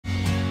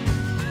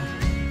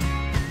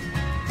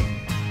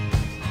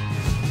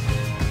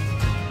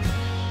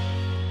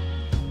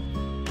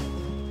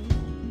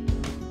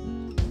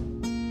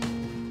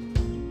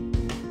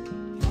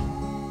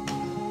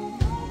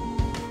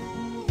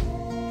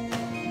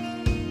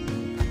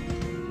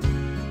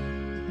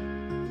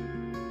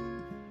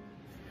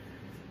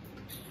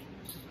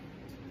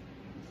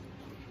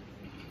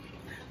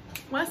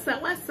What's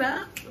up, what's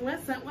up?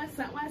 What's up, what's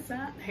up, what's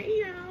up? Hey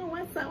y'all,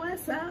 what's up,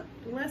 what's up?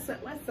 What's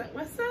up, what's up,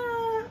 what's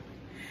up?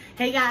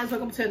 Hey guys,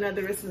 welcome to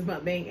another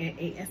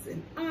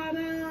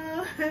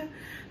Rissasmukbang&asmr.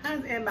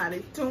 How's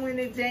everybody doing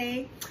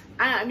today?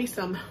 I got me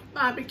some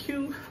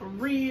barbecue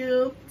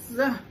ribs.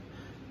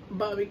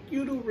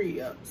 Barbecue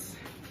ribs.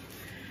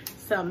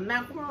 Some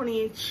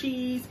macaroni and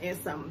cheese and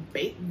some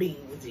baked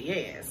beans.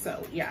 Yeah,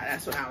 so yeah,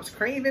 that's what I was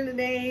craving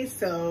today.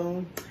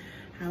 So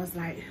I was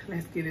like,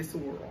 let's give this a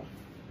whirl.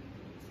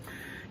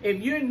 If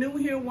you're new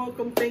here,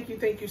 welcome. Thank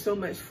you so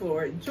much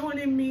for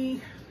joining me.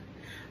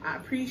 I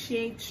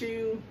appreciate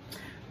you.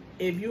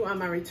 If you are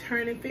my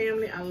returning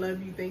family, I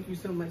love you. Thank you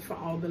so much for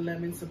all the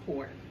love and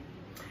support.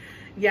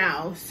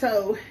 Y'all,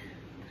 so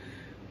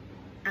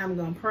I'm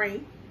gonna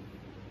pray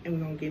and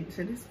we're gonna get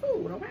into this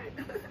food, all right?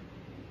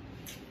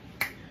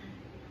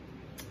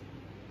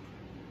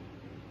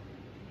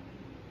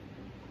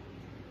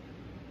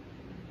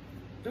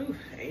 Ooh,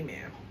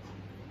 amen.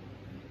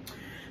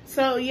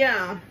 So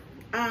yeah,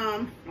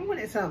 I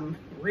wanted some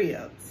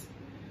ribs.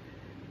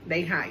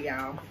 They hot,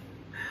 y'all.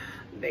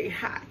 They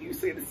hot. You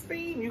see the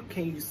steam?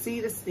 Can you see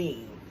the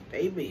steam,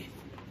 baby?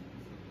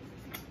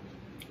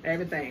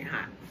 Everything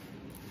hot.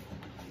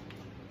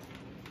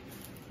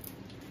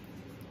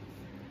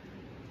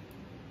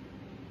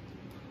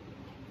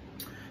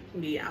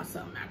 Get y'all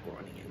some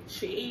macaroni and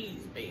cheese,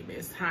 baby.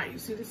 It's hot. You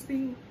see the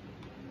steam?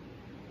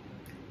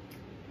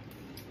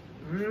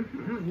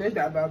 That's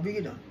that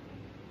Velveeta.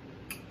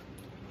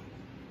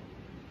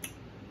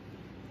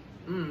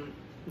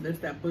 That's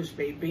that bush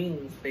baked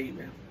beans,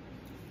 baby.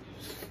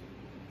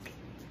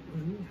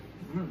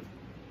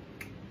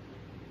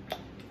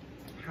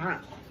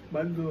 Hot,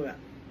 but good.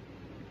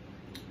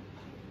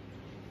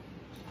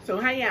 So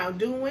how y'all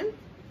doing?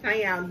 How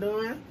y'all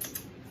doing?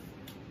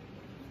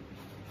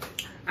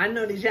 I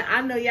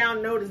know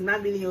y'all noticed my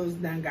videos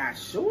done got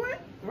short,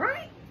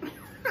 right?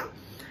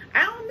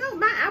 I don't know.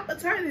 My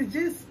appetite is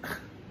just,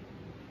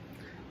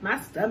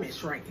 my stomach's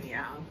shrinking,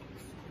 y'all.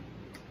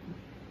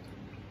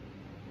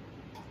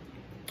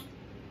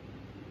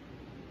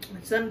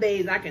 Some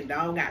days I can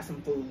dog out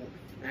some food.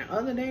 And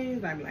other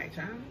days I be like,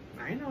 child,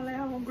 I ain't no that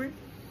hungry.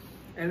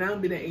 And I'll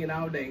be there eating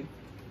all day.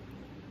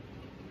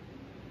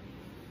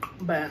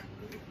 But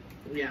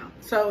yeah.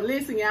 So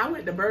listen, y'all, I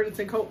went to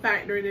Burlington Coat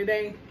Factory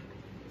today.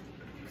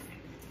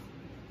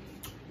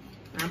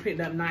 I picked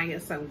up Naya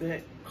some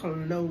good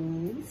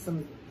clothes.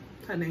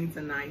 Her name's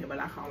Naya, but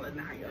I call her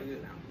Naya, you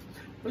know.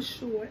 For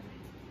short.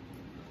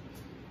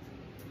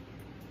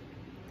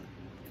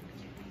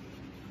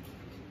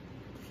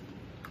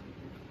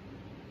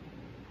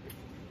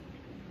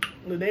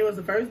 Today was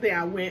the first day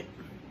I went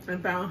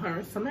and found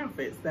her some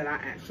outfits that I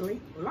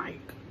actually like.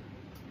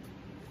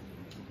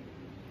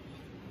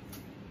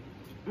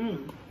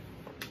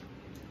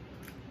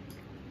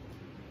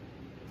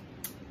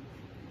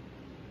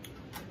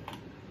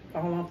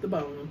 All off the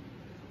bone.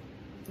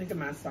 Look at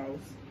my sauce.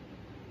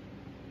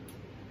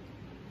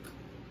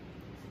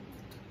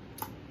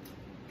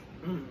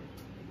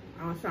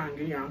 I was trying to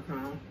give y'all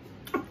some.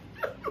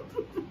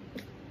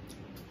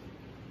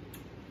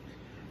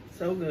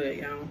 So good,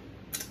 y'all.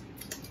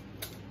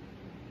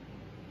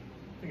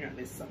 I got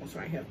this sauce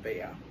right here for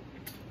y'all.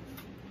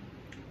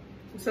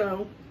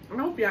 So, I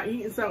hope y'all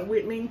eating something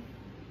with me.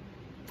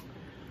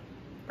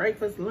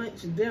 Breakfast,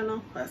 lunch,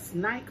 dinner, a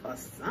snack, or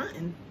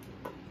something.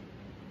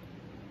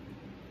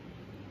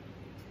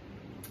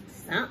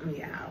 Something,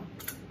 y'all.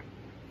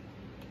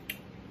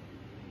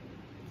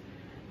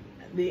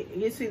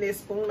 You see this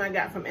spoon I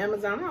got from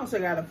Amazon? I also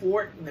got a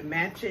fork to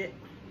match it.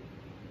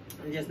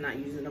 I'm just not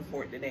using a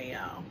fork today,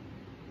 y'all.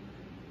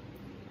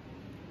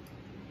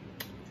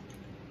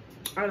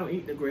 I don't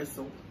eat the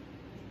gristle.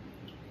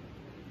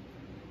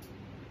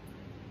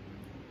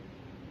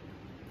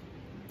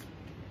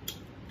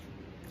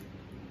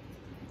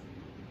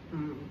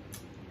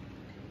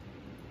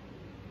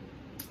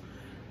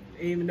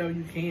 Even though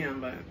you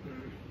can, but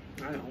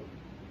I don't.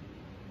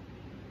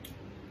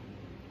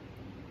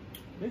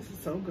 This is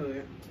so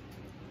good.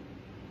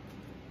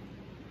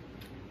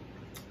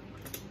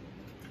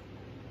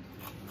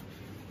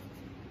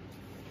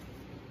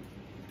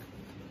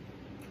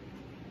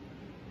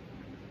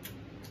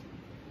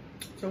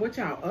 So what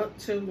y'all up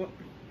to?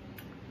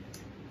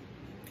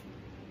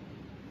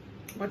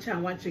 What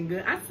y'all watching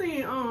good? I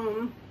seen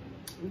I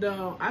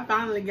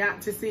finally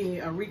got to see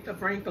Aretha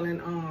Franklin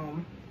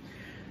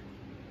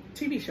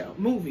TV show,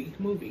 movie.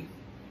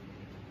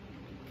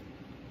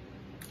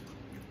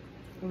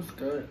 It was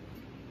good.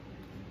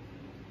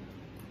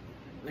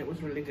 It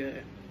was really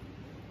good.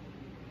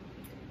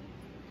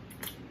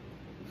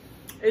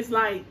 It's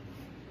like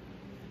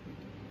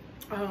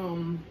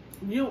you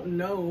don't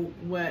know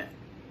what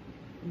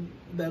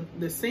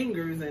the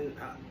singers and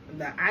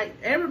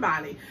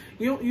everybody,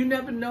 you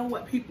never know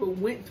what people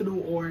went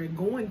through or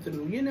going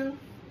through, you know.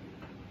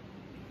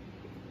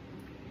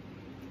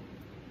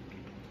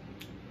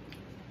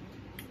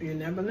 You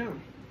never know.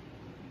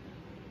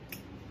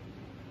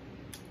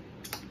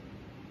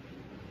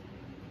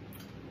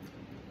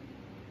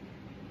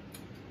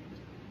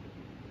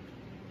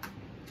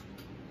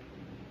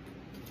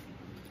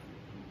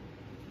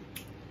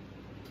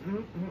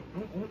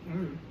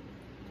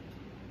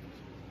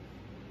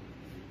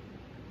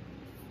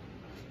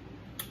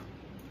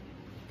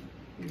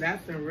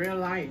 That's in real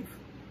life.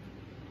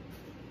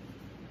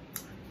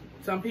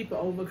 Some people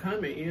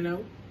overcome it, you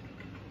know.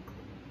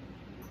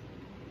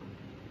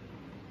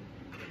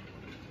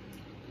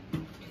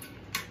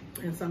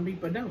 And some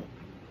people don't.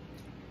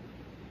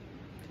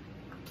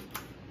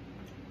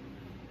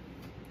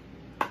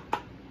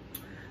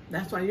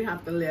 That's why you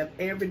have to live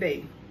every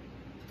day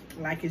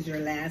like it's your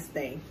last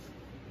day.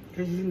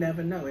 Because you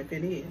never know if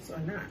it is or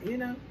not, you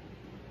know.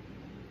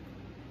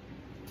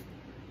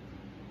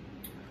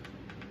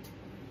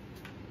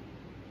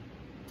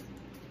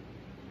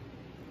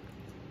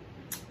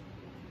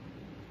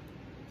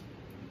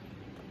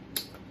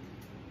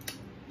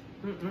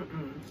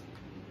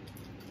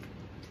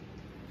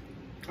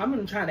 I'm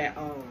gonna try that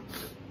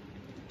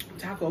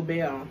Taco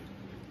Bell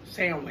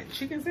sandwich,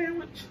 chicken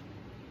sandwich,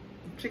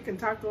 chicken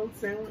taco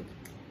sandwich.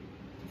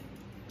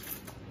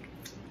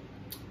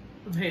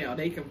 Hell,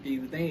 they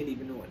confused. They ain't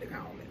even know what to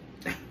call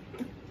it.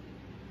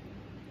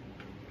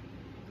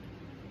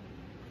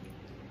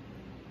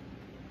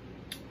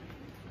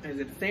 Is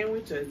it a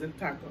sandwich or is it a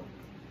taco?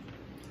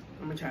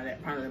 I'm gonna try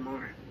that probably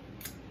tomorrow.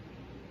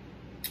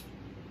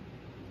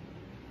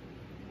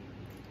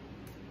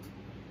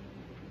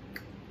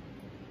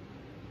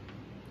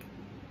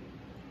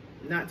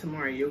 Not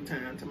tomorrow your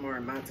time, tomorrow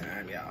my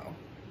time, y'all.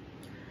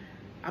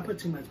 I put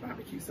too much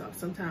barbecue sauce.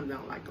 Sometimes I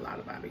don't like a lot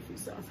of barbecue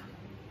sauce.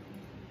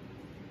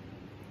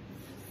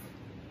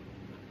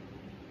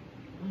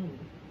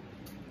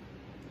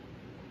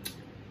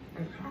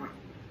 It's hot.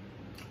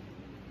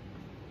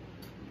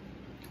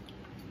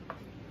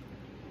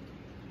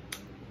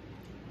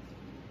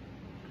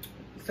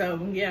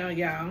 So, yeah,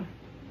 y'all.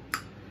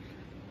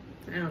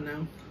 I don't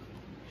know.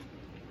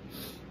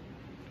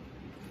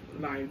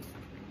 Like,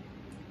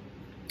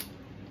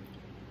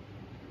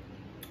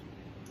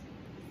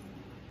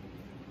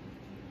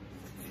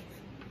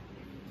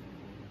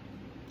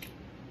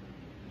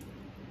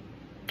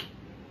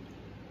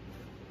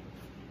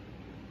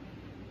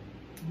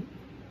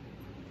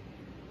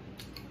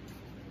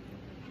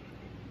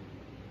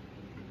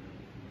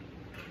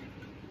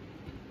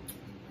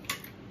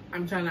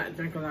 I'm trying not to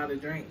drink a lot of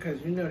drink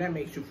because you know that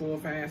makes you full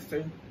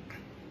faster.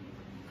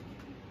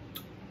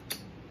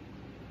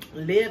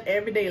 Live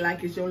every day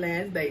like it's your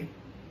last day.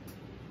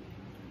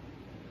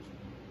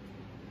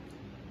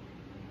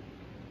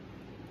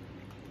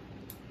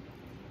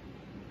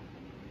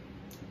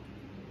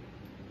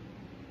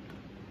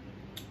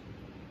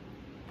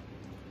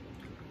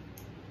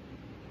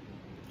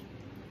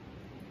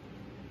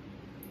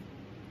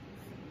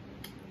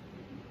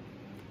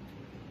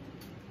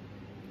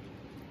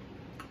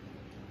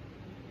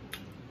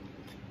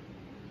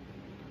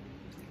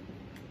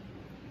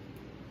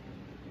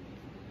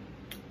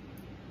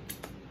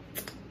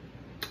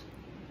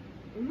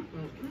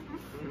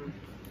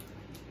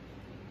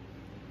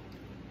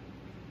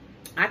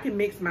 I can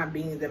mix my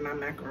beans and my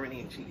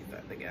macaroni and cheese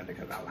up together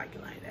because I like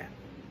it like that.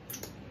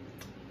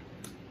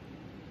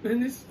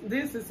 And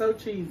this is so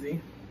cheesy.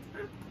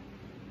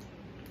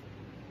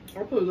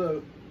 I put a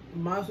little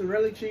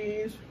mozzarella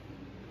cheese.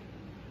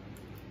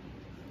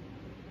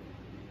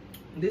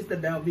 This is the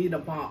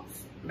Velveeta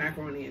box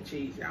macaroni and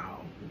cheese,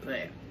 y'all.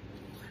 But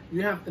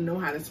you have to know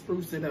how to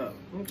spruce it up.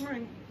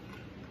 Okay.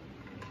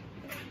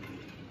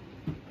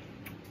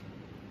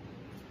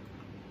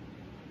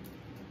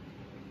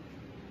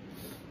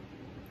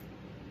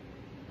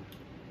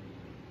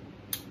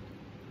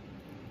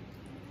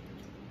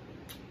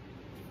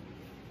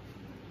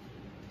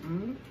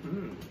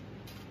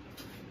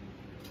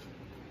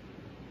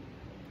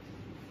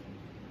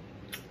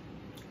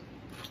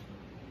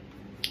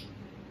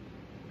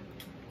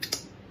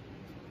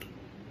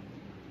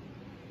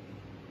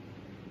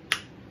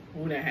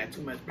 Oh, that had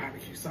too much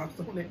barbecue sauce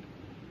on it.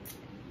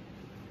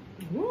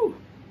 Woo!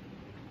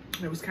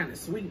 It was kind of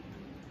sweet.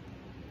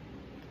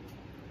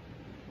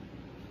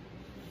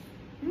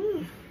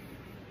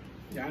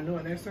 Y'all know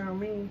what that sound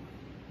means?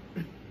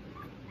 I'm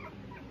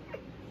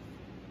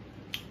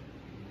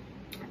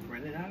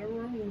running out of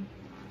room.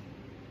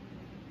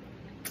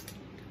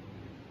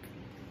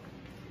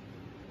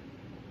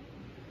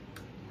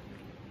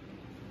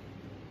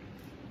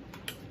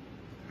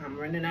 I'm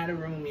running out of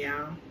room,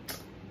 y'all.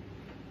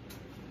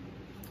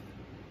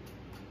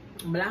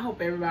 But I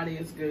hope everybody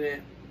is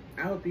good.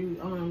 I hope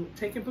you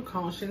taking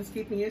precautions,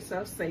 keeping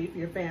yourself safe,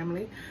 your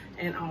family,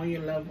 and all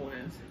your loved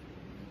ones.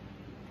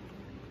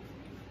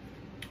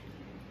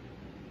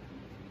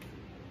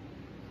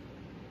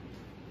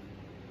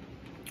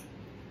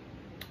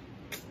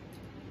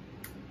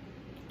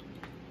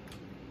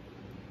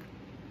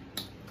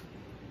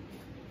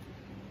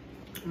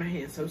 My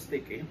hand's so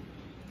sticky.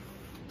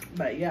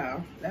 But yeah,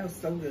 that was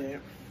so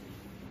good.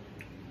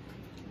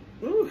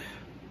 Ooh.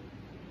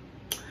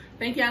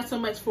 Thank y'all so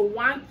much for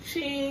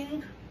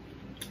watching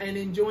and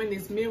enjoying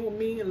this meal with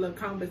me, a little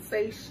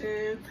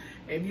conversation.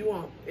 If you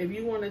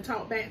want to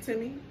talk back to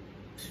me,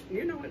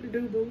 you know what to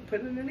do, boo.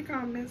 Put it in the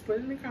comments. Put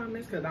it in the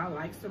comments because I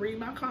like to read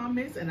my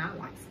comments and I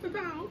like to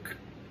talk.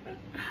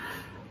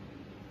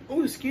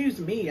 Oh, excuse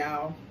me,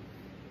 y'all.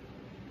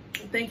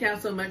 Thank y'all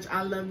so much.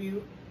 I love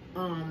you.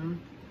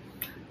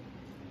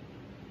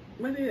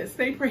 What is it?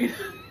 Stay prayed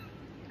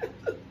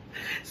up.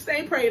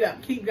 Stay prayed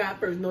up. Keep God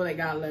first. Know that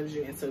God loves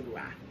you, and so do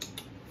I.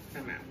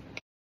 I'm out.